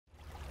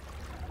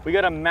We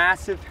got a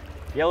massive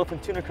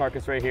yellowfin tuna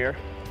carcass right here,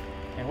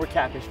 and we're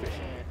catfish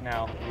fishing.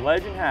 Now,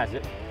 legend has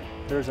it,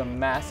 there's a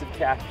massive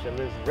catfish that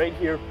lives right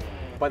here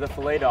by the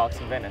fillet docks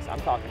in Venice. I'm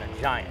talking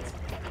a giant.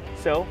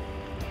 So,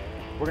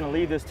 we're gonna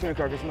leave this tuna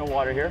carcass in the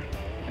water here,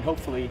 and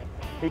hopefully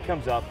he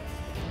comes up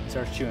and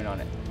starts chewing on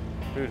it.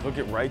 Dude, hook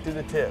it right through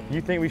the tip.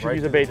 You think we should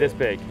use a bait this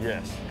big?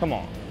 Yes. Come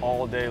on.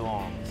 All day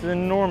long. This is an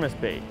enormous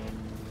bait.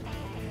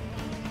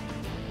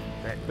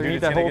 Dude, you need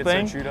it's that gonna whole get so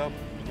thing? chewed up.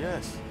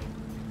 Yes.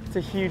 It's a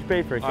huge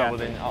bait for a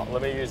catfish. Well then,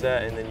 let me use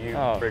that and then you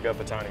break up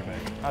a tiny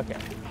bait. Okay,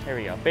 here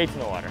we go. Bait's in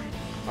the water.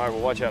 All right, well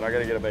watch out, I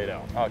gotta get a bait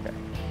out. Okay.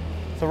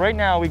 So right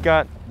now we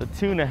got the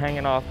tuna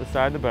hanging off the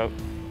side of the boat,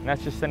 and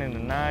that's just sending a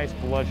nice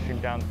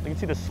bloodstream down. You can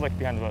see the slick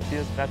behind the boat. See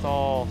this? That's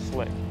all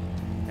slick.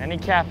 Any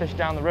catfish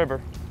down the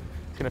river,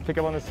 it's gonna pick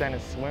up on the scent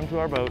and swim to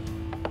our boat,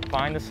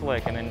 find the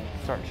slick, and then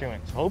start chewing.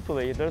 So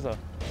hopefully, if there's a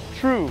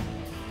true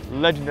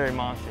legendary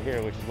monster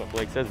here, which is what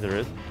Blake says there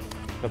is,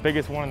 the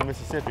biggest one in the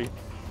Mississippi,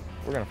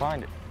 we're gonna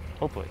find it,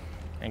 hopefully,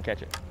 and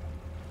catch it.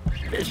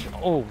 Fish,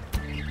 oh.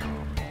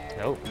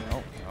 Nope,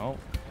 nope, nope,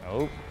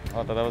 nope.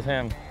 I thought that was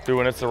him. Dude,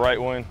 when it's the right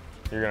one,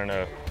 you're gonna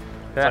know.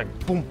 It's That,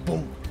 like boom,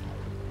 boom.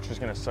 It's just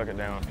gonna suck it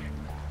down.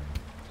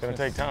 It's gonna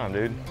take time,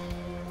 dude.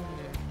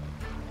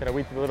 gotta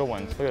weed through the little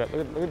ones. Look at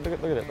that,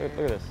 look at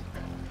this.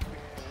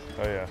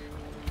 Oh yeah.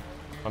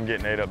 I'm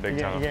getting ate up big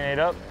time. You getting ate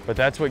up? But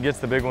that's what gets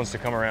the big ones to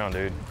come around,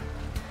 dude.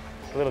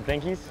 The little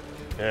dinkies?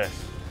 Yes.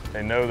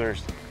 They know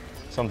there's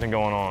something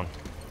going on.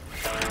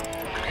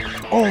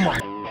 Oh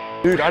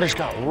my, dude, I just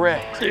got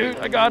wrecked. Dude,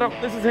 I got him.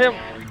 This is him.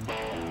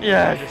 I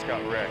Yeah. just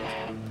got wrecked.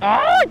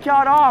 Ah, I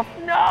got off.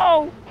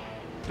 No.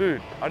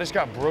 Dude, I just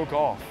got broke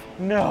off.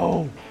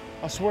 No.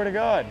 I swear to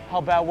God.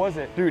 How bad was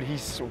it? Dude,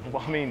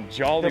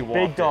 jolly The walked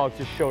big it. dog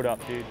just showed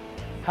up, dude.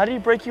 How did he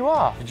break you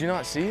off? Did you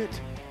not see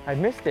it? I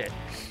missed it.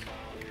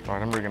 All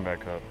right, I'm bringing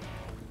back up.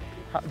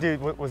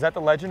 Dude, was that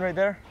the legend right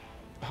there?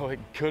 Oh, it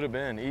could have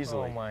been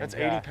easily. Oh my That's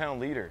God. 80-pound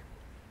leader.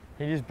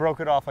 He just broke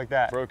it off like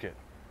that. Broke it.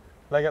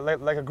 Like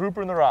a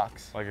grouper in the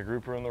rocks. Like a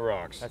grouper in the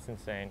rocks. That's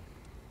insane.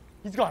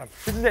 He's got him.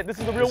 This is it. This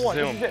is the real one.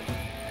 This is it.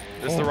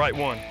 This is the right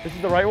one. This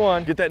is the right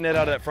one. Get that net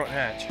out of that front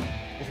hatch.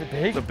 Is it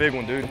big? It's a big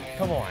one, dude.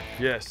 Come on.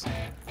 Yes.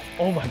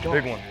 Oh my God.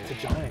 Big one. It's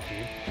a giant,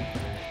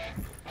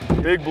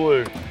 dude. Big blue.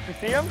 You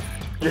see him?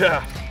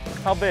 Yeah.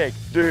 How big?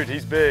 Dude,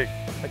 he's big.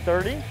 Like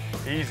 30?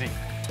 Easy.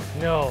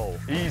 No.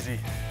 Easy.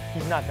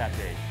 He's not that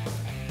big.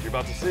 You're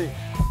about to see.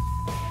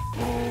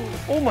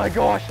 Oh my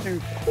gosh,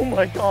 dude. Oh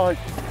my God.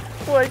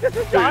 Like, that's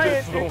a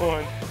giant. Dude, that's the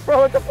one.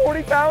 Bro, it's a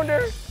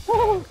 40-pounder.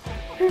 Oh,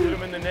 Get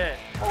him in the net.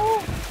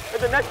 oh.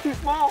 The net's too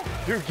small.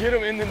 Dude, get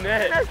him in the The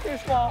net. net's too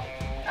small.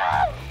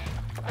 Ah,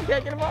 I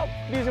can't get him up.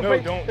 These are No,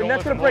 break. don't The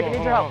net's let gonna them- break. I hold need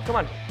on, your hold help. Come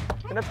on.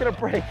 The net's gonna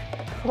break.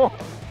 Oh,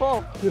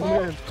 oh, Get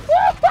him in.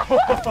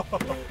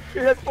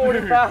 Dude, that's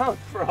 40 pounds,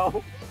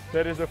 bro.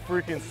 That is a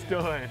freaking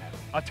stud.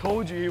 I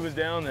told you he was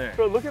down there.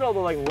 Bro, look at all the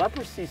like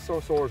leprosy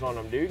sores on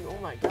him, dude. Oh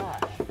my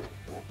gosh.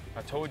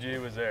 I told you he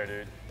was there,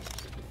 dude.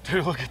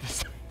 Dude, look at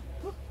this.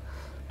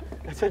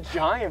 It's a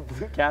giant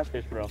blue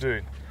catfish, bro.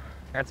 Dude,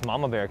 That's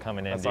mama bear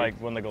coming in, that's dude. like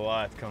when the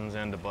Goliath comes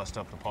in to bust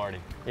up the party,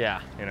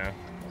 Yeah. you know?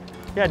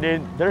 Yeah,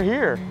 dude, they're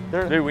here.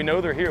 Dude, we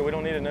know they're here. We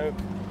don't need to know.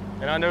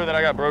 And I know that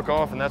I got broke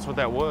off, and that's what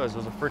that was. It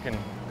was a freaking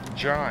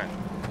giant.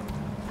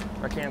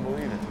 I can't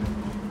believe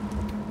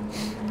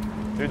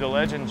it. Dude, the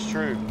legend's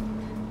true.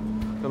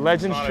 The It's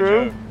legend's not a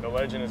true. joke. The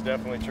legend is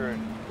definitely true.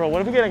 Bro,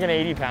 what if we get like an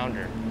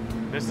 80-pounder?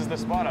 This is the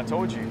spot, I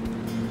told you.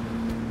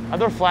 Are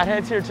there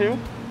flatheads here too?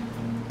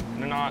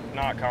 They're not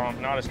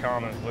as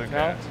common as blue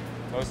cats.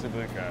 Mostly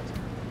blue cats.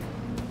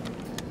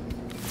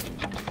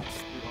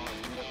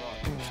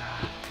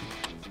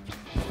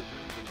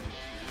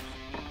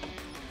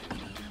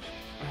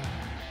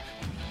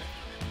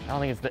 I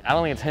don't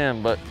think it's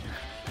him, but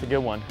it's a good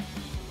one.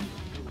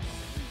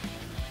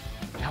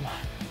 Come on.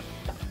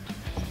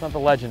 It's not the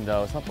legend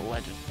though. It's not the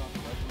legend.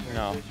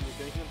 No.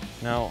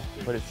 No,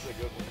 but it's.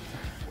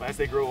 As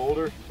they grow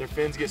older, their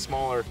fins get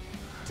smaller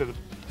to the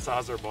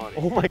size of their body.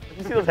 Oh my!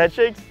 You see those head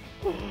shakes?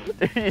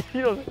 Dude, you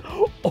see those?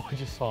 Oh, I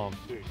just saw him.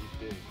 Dude,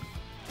 he's big.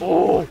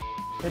 Oh,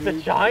 it's a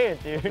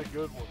giant, dude. That's a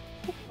good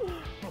one.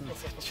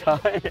 It's a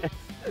giant. That's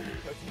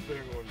a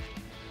big one.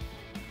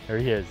 There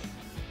he is.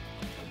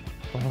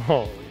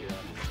 Oh, Yeah.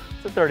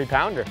 it's a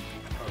 30-pounder. Oh,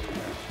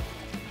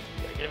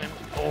 yeah. Get him in.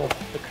 Oh,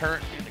 the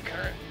current, dude, the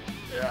current.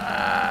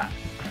 Ah.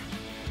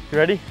 You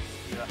ready?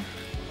 Yeah.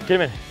 Get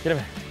him in, get him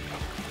in.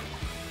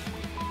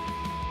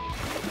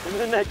 Get him in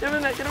the net, get him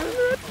in the net, get him in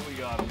the net. Oh, we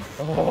got him.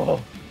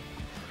 Oh,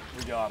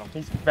 We got him.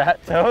 he's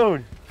fat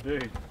toad.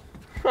 Dude,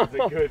 it's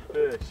a good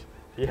fish.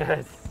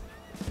 Yes.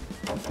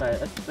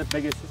 That's the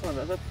biggest,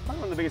 that's probably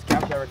one of the biggest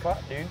catfish I ever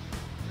caught, dude.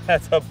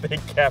 That's a big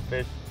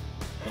catfish.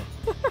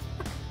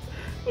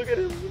 Look at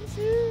him, he's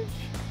huge.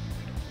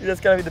 Dude,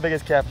 that's gotta be the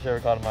biggest catfish I ever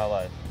caught in my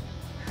life.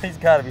 He's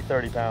gotta be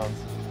 30 pounds.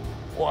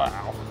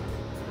 Wow.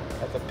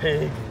 That's a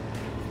pig.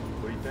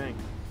 What do you think?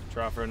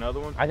 Try for another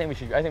one? I think we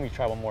should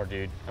try one more,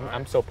 dude.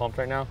 I'm so pumped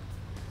right now.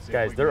 See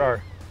Guys, if we there can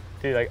are,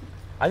 dude, like,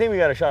 I think we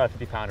got a shot at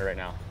 50-pounder right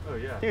now. Oh,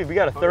 yeah. Dude, we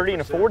got a 30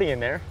 and a 100%. 40 in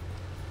there.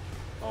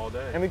 All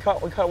day. And we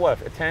caught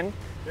what, a 10?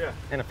 Yeah.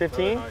 And a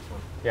 15? Nice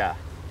one. Yeah.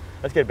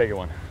 Let's get a bigger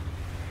one.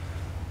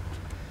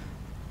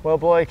 Well,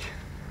 Blake,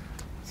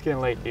 it's getting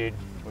late, dude.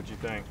 What'd you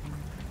think?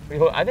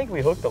 I think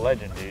we hooked the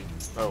legend, dude.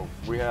 Oh,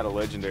 we had a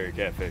legendary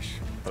catfish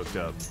hooked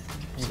up.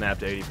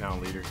 Snapped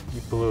 80-pound leader. You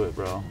blew it,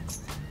 bro.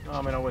 No,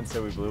 I mean, I wouldn't say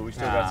we blew it. We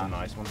still got some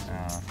nice ones.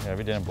 Yeah,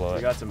 we didn't blow it.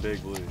 We got some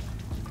big blues.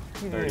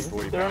 30,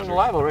 40 They're pounders. in the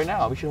live right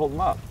now. We should hold them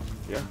up.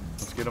 Yeah,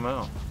 let's get them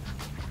out.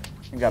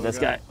 We got this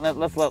guy.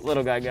 Let's let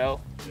little guy go.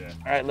 Yeah.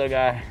 All right, little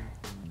guy.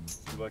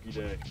 Lucky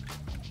day.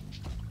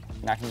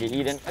 Not gonna get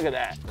eaten. Look at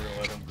that. We're gonna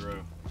let him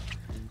grow.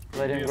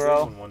 Let him Be a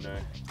grow. big one day.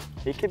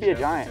 He could be a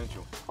giant.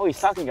 Potential. Oh, he's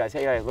talking, guys.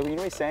 Hey, guys, look, you know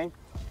what he's saying?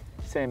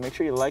 He's saying, make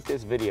sure you like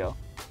this video,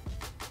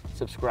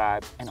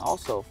 subscribe, and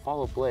also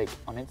follow Blake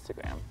on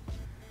Instagram.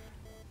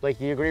 Blake,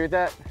 do you agree with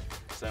that?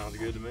 Sounds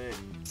good to me.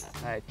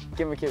 All right,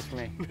 give him a kiss for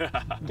me.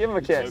 Give him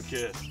a kiss. No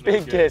kiss. No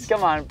Big kiss.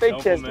 Come on, big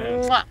kiss.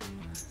 Compliment. Mwah.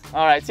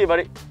 All right, see you,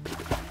 buddy.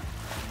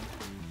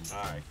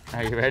 All right.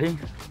 Are you ready?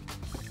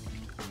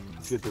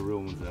 Let's get the real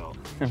ones out.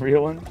 The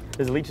real one?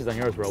 There's leeches on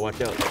yours, bro.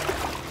 Watch out.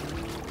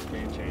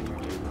 Game changer,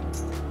 dude.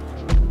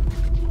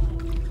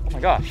 Oh my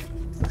gosh.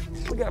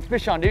 We got a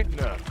fish on, dude.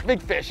 No.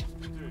 Big fish.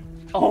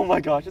 Dude. Oh my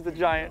gosh, it's a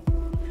giant.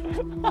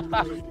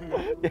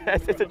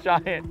 Yes, it's a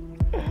giant.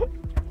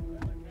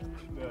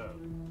 No.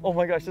 Oh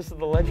my gosh, this is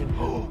the legend.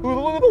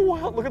 Look at the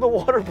wild, look at the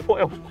water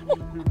boil.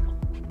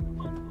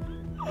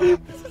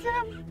 This is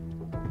him.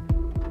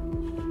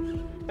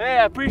 Hey,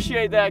 I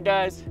appreciate that,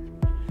 guys.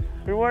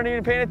 We weren't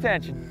even paying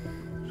attention.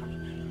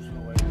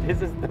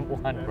 This is the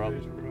one, bro.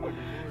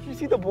 Did you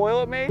see the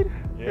boil it made?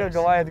 Yes. Yeah,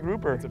 Goliath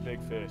grouper. It's a big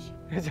fish.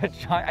 It's a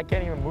giant, I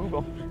can't even move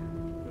him.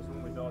 That's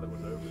when we thought it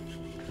was over.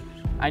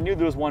 I knew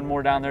there was one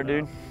more down there,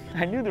 dude.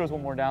 I knew there was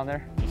one more down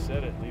there. You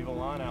said it, leave a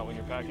line out when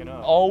you're packing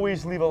up.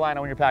 Always leave a line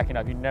out when you're packing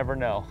up. You never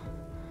know.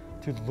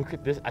 Dude, look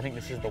at this. I think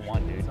this is the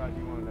one, dude. What side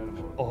do you want to let him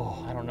on?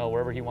 Oh, I don't know,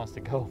 wherever he wants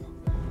to go.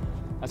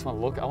 I just want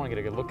to look, I want to get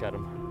a good look at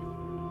him.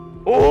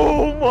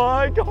 Oh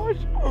my gosh.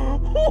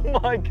 Oh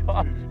my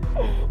gosh.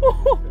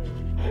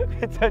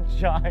 It's a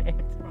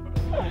giant.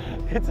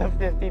 It's a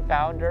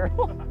 50-pounder.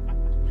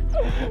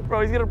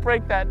 Bro, he's gonna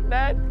break that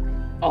net.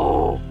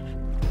 Oh.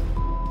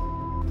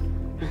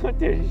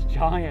 Dude, he's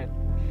giant.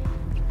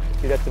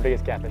 Dude, that's the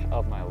biggest catfish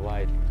of my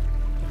life.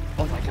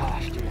 Oh my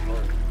gosh, dude.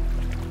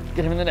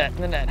 Get him in the net,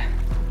 in the net.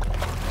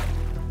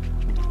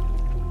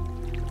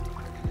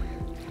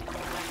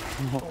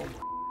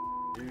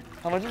 Dude.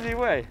 How much does he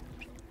weigh?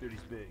 Dude,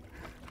 he's big.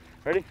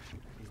 Ready?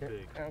 He's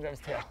big. I'll grab his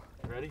tail.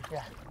 Ready?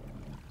 Yeah.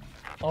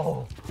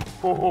 Oh.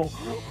 Oh.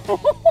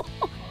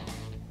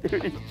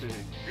 Dude, That's a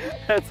pig.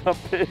 that's a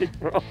pig,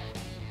 bro.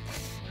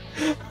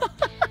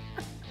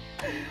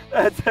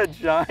 That's a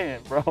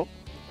giant, bro.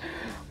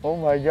 Oh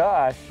my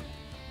gosh.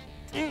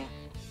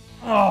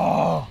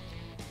 Oh.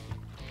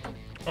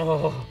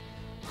 Oh.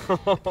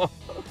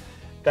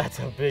 That's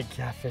a big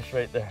catfish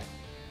right there.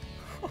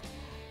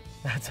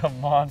 That's a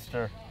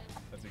monster.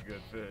 That's a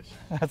good fish.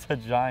 That's a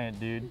giant,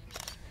 dude.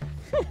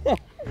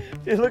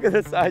 Dude, look at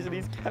the size of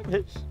these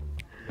catfish.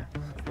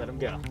 Let him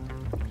go.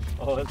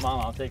 Oh, that's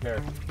Mama. I'll take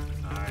her.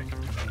 All right.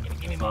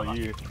 Give me It's all Mama.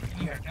 you.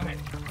 Here, come here.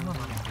 Come on,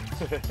 Mama.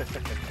 That's a big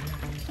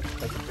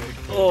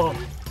fish. Oh.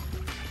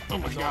 Oh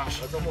my gosh.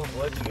 That's almost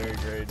legendary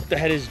grade.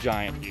 That is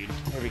giant, dude.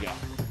 Here we go.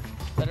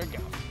 Let her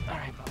go. All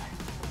right,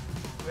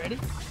 bye. Ready?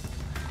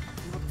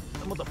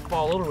 I'm about to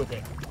fall over with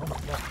it. Oh my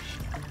gosh.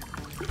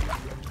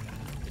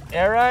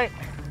 All right.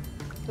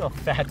 Look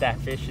how fat that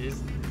fish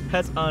is.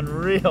 That's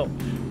unreal.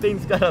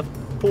 Thing's got a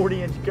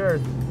 40-inch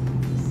girth.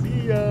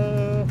 See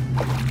ya.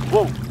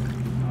 Whoa. All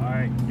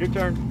right. Your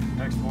turn.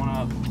 Next one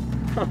up.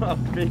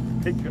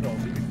 big girl,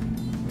 dude.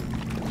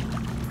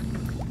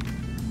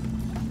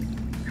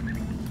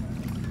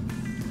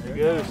 There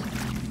he goes.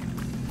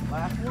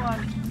 Last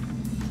one.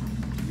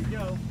 Here you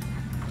go.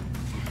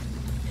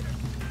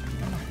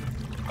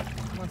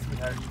 Come on,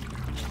 sweetheart.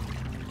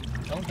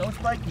 Don't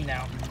spike me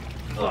now.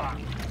 Ugh.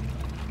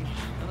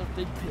 Another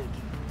big pig.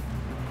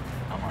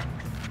 Come on.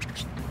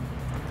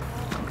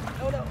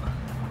 Oh no.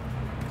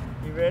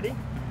 You ready?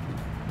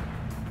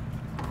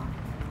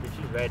 Dude,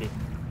 she's ready.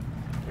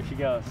 Here she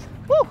goes.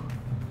 Woo!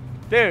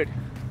 Dude,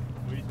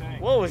 What do you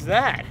think? what was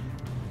that?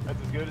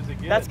 That's as good as it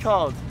gets.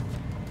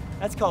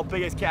 That's called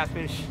biggest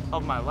catfish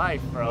of my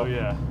life, bro. Oh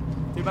yeah.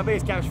 Dude, my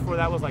biggest catfish before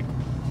that was like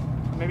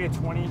maybe a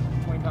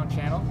 20-pound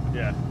channel.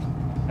 Yeah.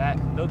 That's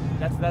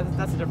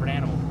a different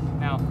animal.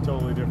 Now,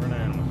 Totally different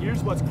animal.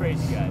 here's what's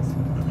crazy, guys.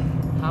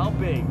 How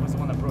big was the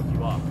one that broke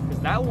you off?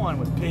 Because that one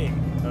was big.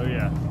 Oh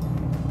yeah.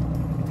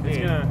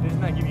 Dude,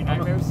 doesn't that give you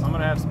nightmares? I'm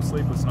gonna have some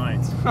sleepless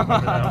nights.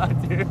 after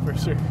that. Dude, for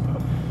sure.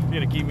 You're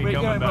gonna keep me Wait,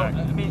 coming no, back.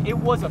 I mean, it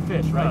was a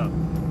fish, right?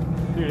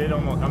 Dude, it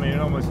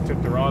almost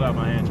took the rod out of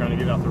my hand trying to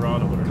get out the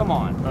rod holder. Come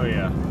on. Oh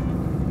yeah.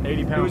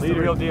 80-pound It was leader.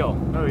 the real deal.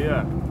 Oh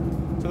yeah.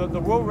 So the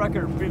world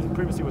record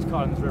previously was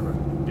caught in this river.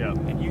 Yeah.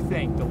 And you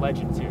think the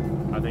legend's here.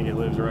 I think it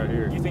lives right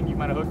here. You think you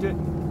might have hooked it?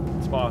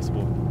 It's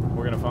possible.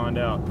 We're gonna find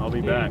out. I'll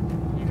be Dude, back.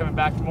 You coming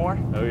back for more?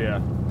 Oh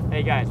yeah.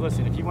 Hey guys,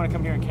 listen, if you want to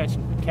come here and catch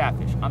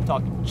catfish, I'm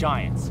talking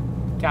giants.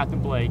 Captain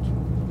Blake,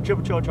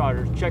 Tripletail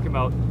Charters. Check them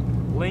out.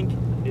 Link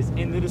is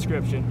in the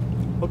description.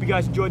 Hope you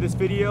guys enjoyed this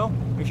video.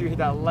 Make sure you hit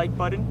that like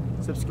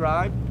button,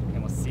 subscribe,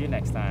 and we'll see you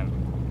next time.